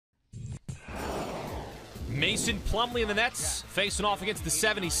Mason Plumlee and the Nets facing off against the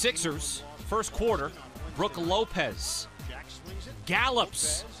 76ers. First quarter, Brook Lopez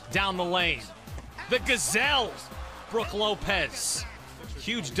gallops down the lane. The Gazelle, Brook Lopez.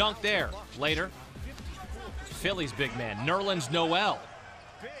 Huge dunk there. Later, Philly's big man, Nerlens Noel.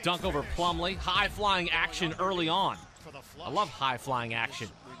 Dunk over Plumlee. High-flying action early on. I love high-flying action.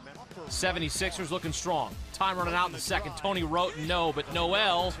 76ers looking strong. Time running out in the second. Tony Wroten, no, but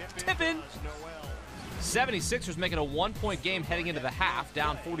Noel tipping. 76ers making a one-point game heading into the half,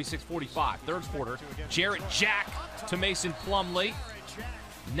 down 46-45. Third quarter, Jarrett Jack to Mason Plumlee.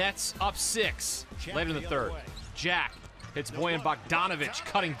 Nets up 6 later in the third. Jack hits Bojan Bogdanovic,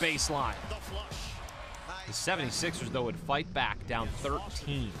 cutting baseline. The 76ers, though, would fight back, down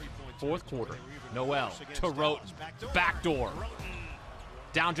 13. Fourth quarter, Noel to Wroten, backdoor.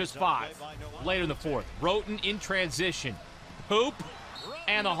 Down just 5. Later in the fourth, Wroten in transition. Hoop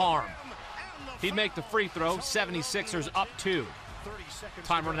and the harm. He'd make the free throw. 76ers up 2.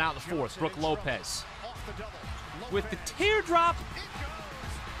 Time running out in the fourth. Brook Lopez with the teardrop.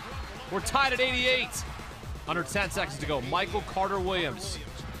 We're tied at 88. Under 10 seconds to go. Michael Carter-Williams.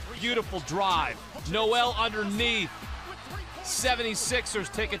 Beautiful drive. Noel underneath.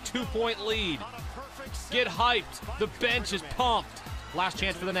 76ers take a 2-point lead. Get hyped. The bench is pumped. Last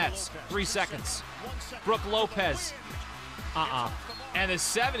chance for the Nets. 3 seconds. Brook Lopez. And the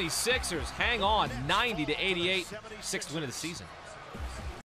 76ers hang on 90-88. 6th win of the season.